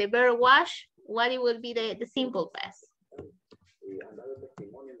 The verb wash, what it would be the simple past?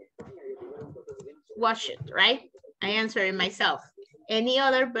 Wash it, right? I answer it myself. Any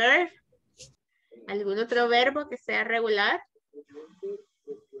other verb? ¿Algún otro verbo que sea regular?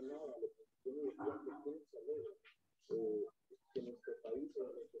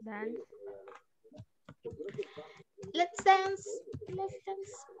 Dance. Let's dance. Let's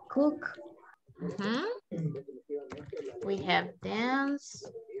dance. Cook. We have dance.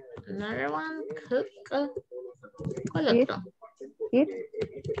 Another one. Cook. ¿Cuál Eat. otro? Eat.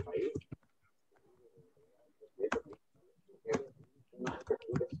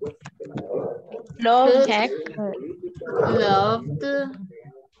 Love, check. Loved.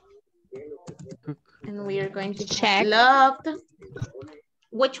 And we are going to check. Loved.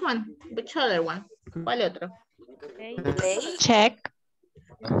 Which one? Which other one? ¿Cuál otro? Play. Check.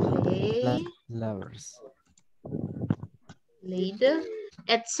 Play. Lovers. Lead.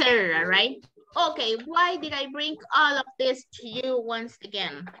 Etc. Right? Okay, why did I bring all of this to you once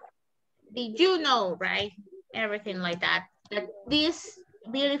again? Did you know, right? Everything like that. That these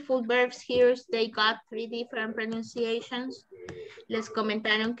beautiful verbs here, they got 3 different pronunciations. Les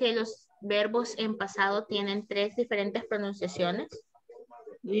comentaron que los verbos en pasado tienen 3 diferentes pronunciaciones.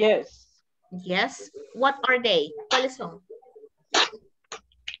 Yes. Yes. What are they? ¿Cuáles son?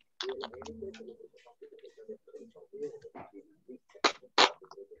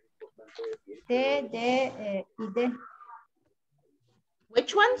 T, D, y D.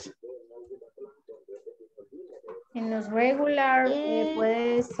 Which ones? En los regular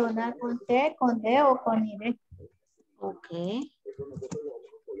puede sonar con T, con D o con ID. Okay.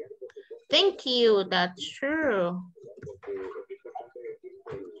 Thank you. That's true.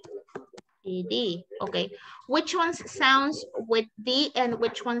 ID. Okay. Which one sounds with D and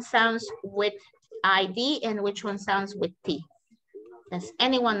which one sounds with ID and which one sounds with T? Does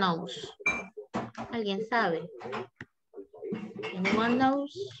anyone knows? ¿Alguien sabe? Anyone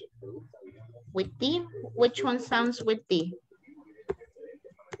knows? With D? Which one sounds with D?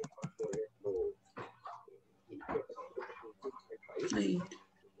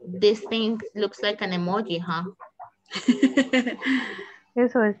 This thing looks like an emoji, huh?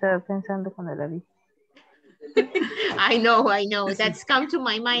 Eso estaba pensando cuando la vi. I know. That's come to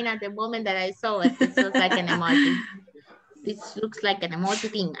my mind at the moment that I saw it. This looks like an emoji. This looks like an emoji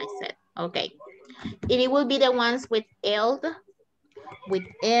thing, I said. Okay. It will be the ones with L, with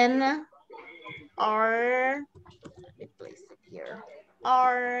N, R, let me place it here.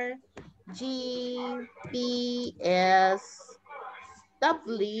 R, G, P, S,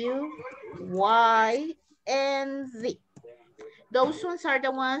 W, Y, and Z. Those ones are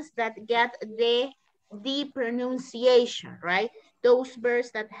the ones that get the pronunciation, right? Those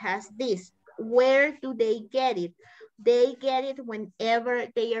verbs that has this. Where do they get it? They get it whenever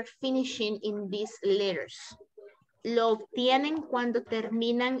they are finishing in these letters. Lo obtienen cuando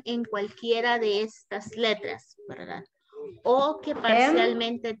terminan en cualquiera de estas letras, ¿verdad? O que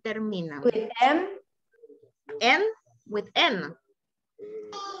parcialmente terminan. With M? N, with N.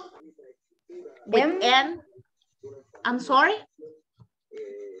 With M? N. I'm sorry?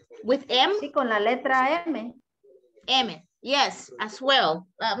 With M? Sí, con la letra M. M, yes, as well.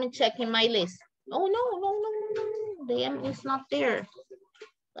 Let me check in my list. Oh, no. The M is not there.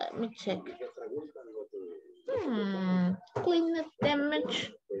 Let me check. Clean the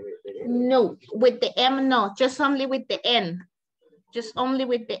damage. No, with the M, no. Just only with the N. Just only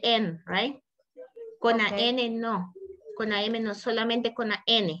with the N, right? Con la N, no. Con la M, no. Solamente con la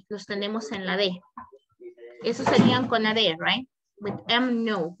N. Los tenemos en la D. Esos serían con la D, right? With M,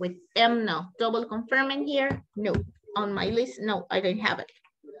 no. With M, no. Double confirming here, no. On my list, no, I don't have it.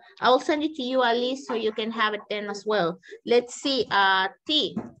 I will send it to you at least so you can have it then as well. Let's see,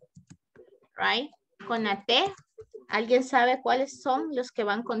 T, right? Con la T, ¿alguien sabe cuáles son los que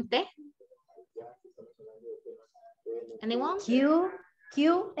van con T? Anyone? Q,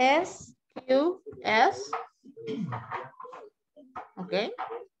 S. Q, S. Okay.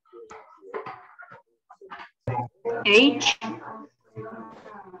 H.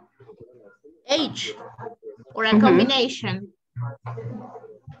 H, or a combination.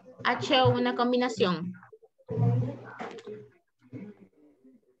 H o una combinación.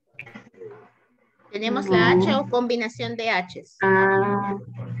 Tenemos la H o combinación de H's.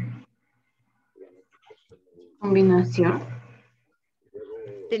 Combinación.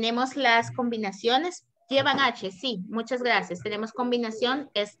 Tenemos las combinaciones. Llevan H, sí. Muchas gracias. Tenemos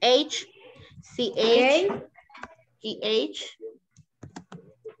combinación. Es H, CH, GH.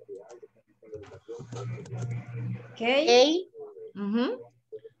 Okay.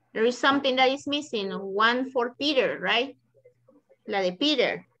 There is something that is missing. One for Peter, right? La de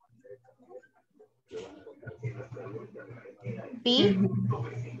Peter. P.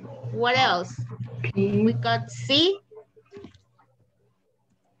 What else? P. We got C.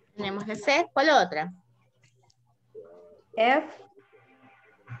 Tenemos la C. ¿Cuál otra? F.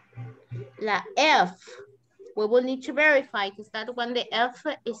 La F. We will need to verify because that one, the F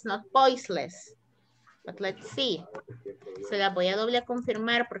is not voiceless. But let's see. Se la voy a doble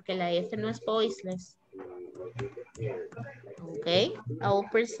confirmar porque la F no es voiceless. Okay, I will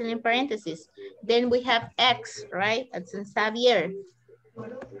put it in parentheses. Then we have X, right? That's in Xavier.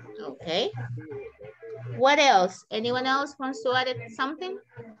 Okay. What else? Anyone else wants to add something?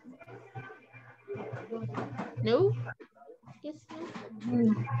 No? Yes,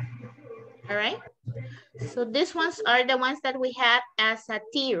 no? All right. So these ones are the ones that we have as a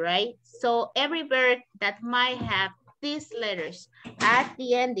T, right? So every verb that might have these letters at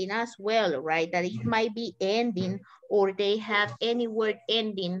the ending as well, right? That it might be ending or they have any word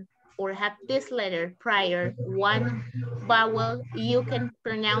ending or have this letter prior, one vowel, you can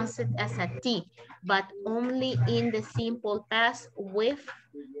pronounce it as a T, but only in the simple past with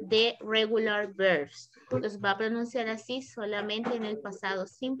the regular verbs. Los va a pronunciar así solamente en el pasado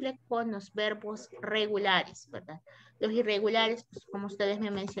simple con los verbos regulares, ¿verdad? Los irregulares, pues, como ustedes me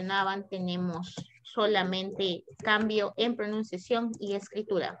mencionaban, tenemos solamente cambio en pronunciación y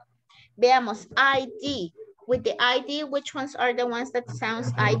escritura. Veamos, ID. With the ID, which ones are the ones that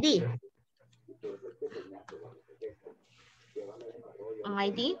sounds ID?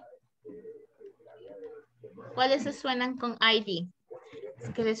 ID. ¿Cuáles se suenan con ID?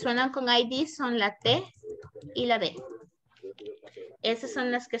 Los que se suenan con ID son la T y la D. Esas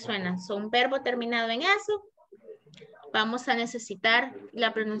son las que suenan. Son verbo terminado en eso. Vamos a necesitar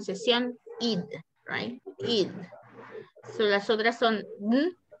la pronunciación id, right? Id. So las otras son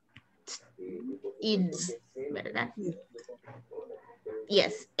ids, ¿verdad?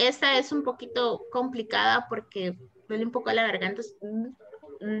 Yes, esta es un poquito complicada porque duele un poco la garganta. Es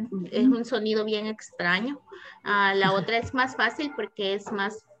un sonido bien extraño. La otra es más fácil porque es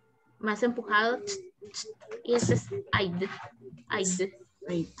más empujado. Y este es I'd.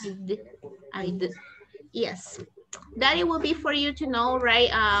 Yes. That it will be for you to know, right?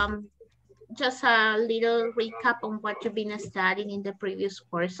 Just a little recap on what you've been studying in the previous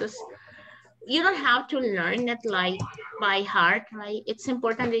courses. You don't have to learn it like by heart, right? It's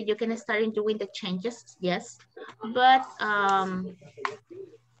important that you can start doing the changes, yes. But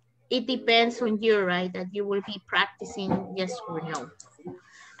it depends on you, right? That you will be practicing yes or no.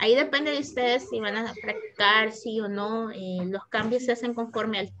 Ahí depende de ustedes si van a practicar sí o no. Los cambios se hacen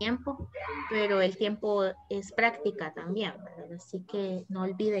conforme al tiempo, pero el tiempo es práctica también, ¿verdad? Así que no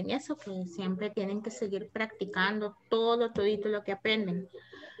olviden eso, que siempre tienen que seguir practicando todito lo que aprenden.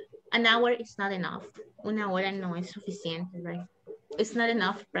 An hour is not enough. Una hora no es suficiente, right? It's not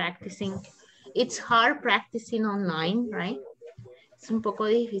enough practicing. It's hard practicing online, right? Es un poco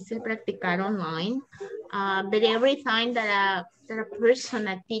difícil practicar online. But every time that a person,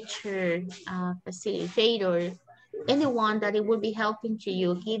 a teacher, a facilitator, anyone that it will be helping to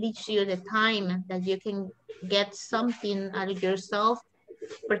you, gives you the time that you can get something out of yourself,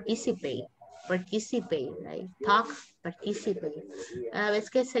 participate, right? Talk, participate. A vez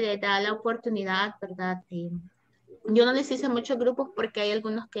que se le da la oportunidad, ¿verdad? Yo no les hice muchos grupos porque hay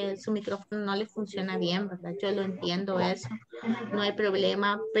algunos que su micrófono no les funciona bien, ¿verdad? Yo lo entiendo eso, no hay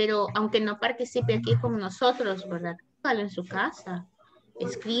problema, pero aunque no participe aquí con nosotros, ¿verdad? Hágalo en su casa,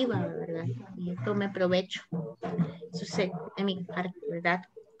 escriba, ¿verdad? Y tome provecho. Eso sé de mi parte, ¿verdad?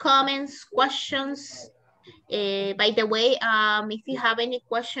 Comments, questions. By the way, if you have any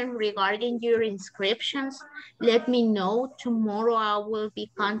question regarding your inscriptions, let me know. Tomorrow I will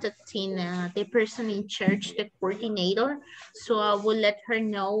be contacting the person in charge, the coordinator. So I will let her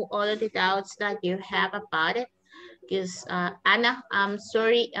know all of the doubts that you have about it. Because Anna, I'm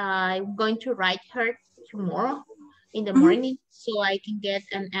sorry, I'm going to write her tomorrow in the morning so I can get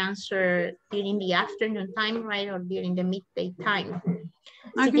an answer during the afternoon time, right? Or during the midday time.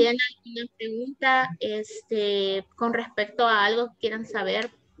 Si tienen alguna pregunta con respecto a algo que quieran saber,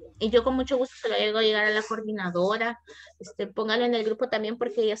 y yo con mucho gusto se lo hago llegar a la coordinadora, póngalo en el grupo también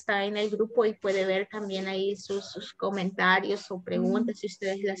porque ella está en el grupo y puede ver también ahí sus comentarios o preguntas si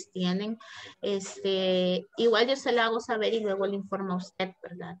ustedes las tienen. Igual yo se lo hago saber y luego le informo a usted,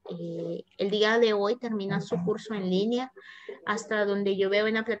 ¿verdad? El día de hoy termina su curso en línea, hasta donde yo veo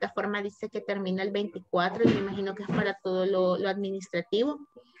en la plataforma dice que termina el 24 y me imagino que es para todo lo administrativo.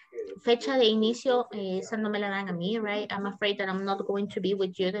 Fecha de inicio, esa no me la dan a mí, right? I'm afraid that I'm not going to be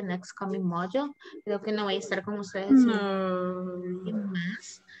with you the next coming module. Creo que no voy a estar con ustedes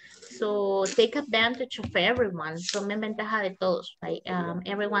más. So take advantage of everyone. Tomen ventaja de todos, right?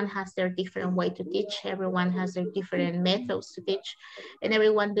 Everyone has their different way to teach. Everyone has their different methods to teach. And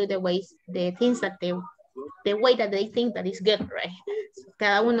everyone do the things that the way that they think that is good, right? So,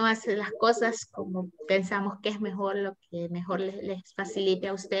 cada uno hace las cosas como pensamos que es mejor, lo que mejor les facilite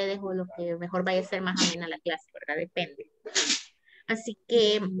a ustedes o lo que mejor vaya a ser más amena la clase, ¿verdad? Depende. Así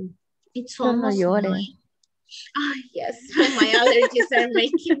que it's almost No llores. nine. Oh, yes, my allergies are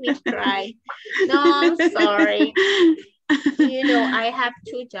making me cry. No, I'm sorry. You know, I have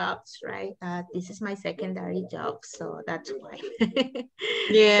 2 jobs, right? This is my secondary job, so that's why.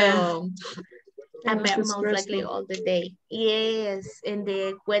 Yeah. So, I'm most likely all the day. Yes, and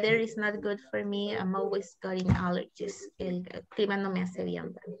the weather is not good for me. I'm always getting allergies. El clima no me hace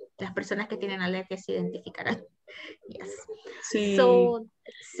bien. Las personas que tienen alergias se identificarán. Yes. Sí. So,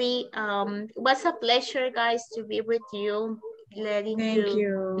 see, it was a pleasure, guys, to be with you, letting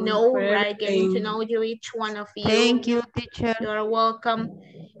you know, right? Getting to know you, each one of you. Thank you, teacher. You're welcome.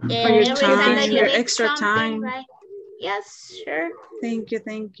 And For your every time that you your need extra something, time. right? Yes, sure. Thank you,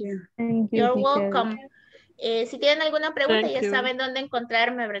 thank you. Thank you, You're teacher. welcome. Si tienen alguna pregunta, Thank ya you. saben dónde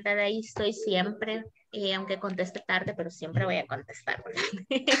encontrarme, ¿verdad? Ahí estoy siempre, aunque conteste tarde, pero siempre voy a contestar, ¿verdad?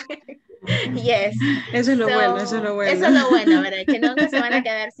 Yes. Eso es lo bueno, eso es lo bueno. Eso es lo bueno, ¿verdad? Que nunca se van a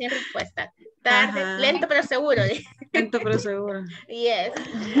quedar sin respuesta. Tarde, Ajá. lento pero seguro. Lento pero seguro. Yes.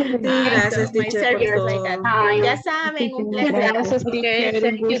 Sí, gracias, My teacher, por service todo. like that. Ya saben, un placer. Gracias,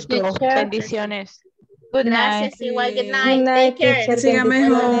 teacher. Un gusto. Bendiciones. Good Gracias, night. igual. Good Good night. night, Take care. teacher. Que siga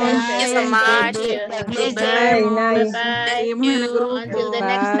mejor. Thank you so much. Thank you. Take Bye. care. Night. Bye-bye. Seguimos en el grupo. Until the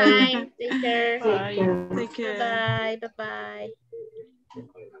next Bye. time. Take care. Bye. Take care. Bye-bye.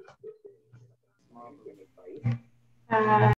 Bye-bye.